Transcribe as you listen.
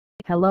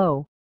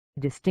Hello,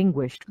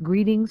 distinguished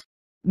greetings,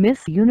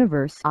 Miss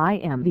Universe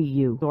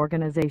Imvu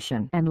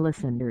organization and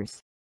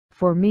listeners.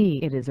 For me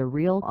it is a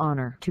real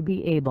honor to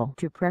be able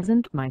to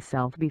present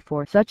myself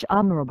before such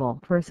honorable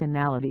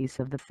personalities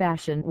of the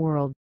fashion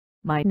world.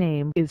 My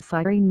name is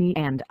Irene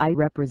and I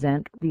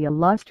represent the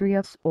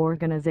illustrious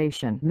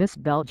organization Miss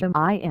Belgium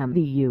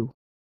Imvu.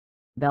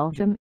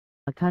 Belgium,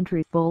 a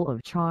country full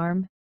of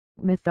charm,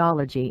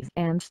 mythologies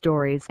and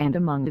stories, and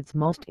among its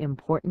most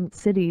important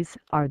cities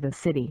are the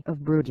city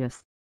of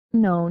Bruges,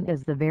 known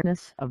as the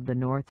Venice of the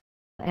North,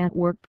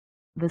 Antwerp,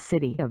 the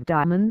city of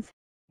diamonds,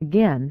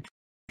 Ghent,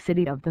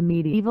 city of the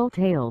medieval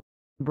tale,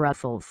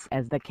 Brussels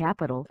as the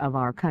capital of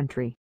our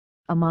country,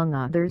 among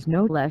others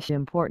no less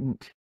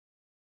important.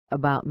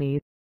 About me,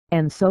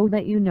 and so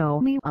that you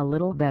know me a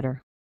little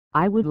better,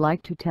 I would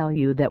like to tell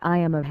you that I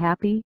am a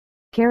happy,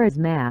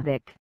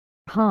 charismatic,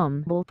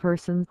 humble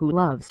person who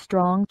loves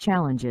strong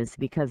challenges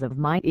because of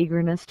my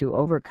eagerness to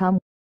overcome,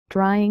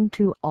 trying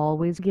to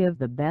always give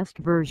the best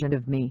version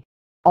of me,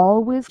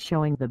 always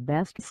showing the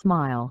best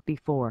smile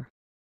before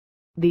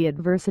the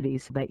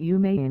adversities that you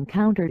may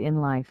encounter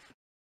in life.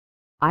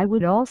 I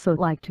would also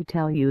like to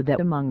tell you that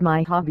among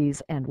my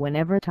hobbies, and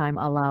whenever time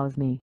allows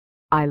me,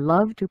 I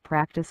love to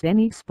practice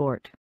any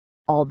sport,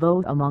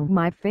 although among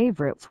my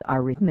favorites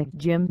are rhythmic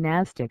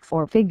gymnastics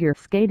or figure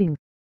skating.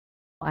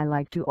 I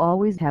like to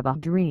always have a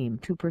dream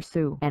to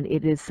pursue, and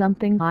it is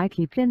something I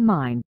keep in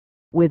mind,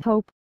 with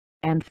hope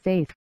and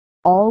faith,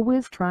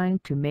 always trying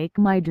to make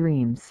my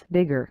dreams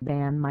bigger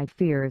than my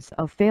fears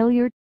of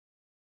failure.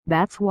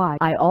 That's why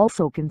I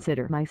also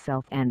consider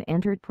myself an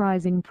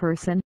enterprising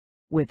person,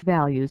 with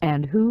values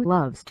and who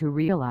loves to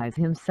realize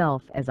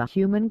himself as a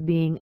human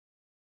being.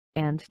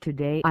 And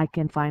today I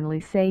can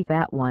finally say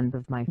that one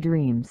of my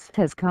dreams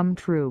has come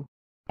true,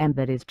 and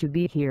that is to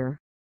be here,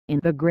 in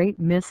the Great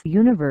Miss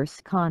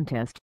Universe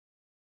contest.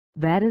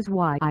 That is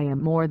why I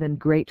am more than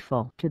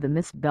grateful to the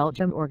Miss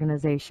Belgium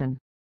organization,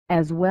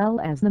 as well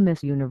as the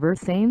Miss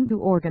Universe Imvu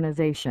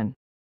organization,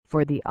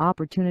 for the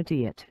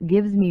opportunity it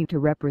gives me to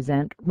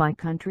represent my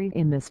country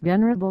in this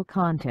venerable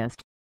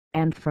contest.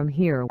 And from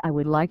here I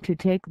would like to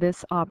take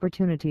this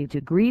opportunity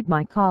to greet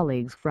my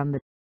colleagues from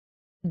the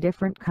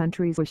different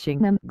countries, wishing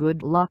them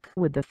good luck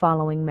with the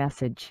following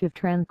message of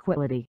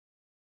tranquility.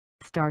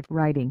 Start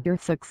writing your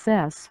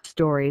success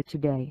story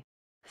today.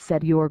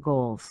 Set your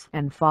goals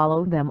and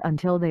follow them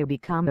until they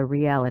become a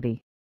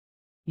reality.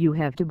 You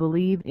have to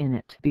believe in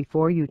it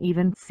before you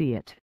even see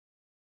it.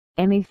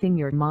 Anything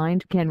your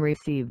mind can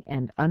receive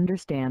and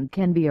understand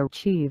can be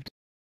achieved.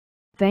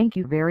 Thank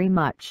you very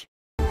much.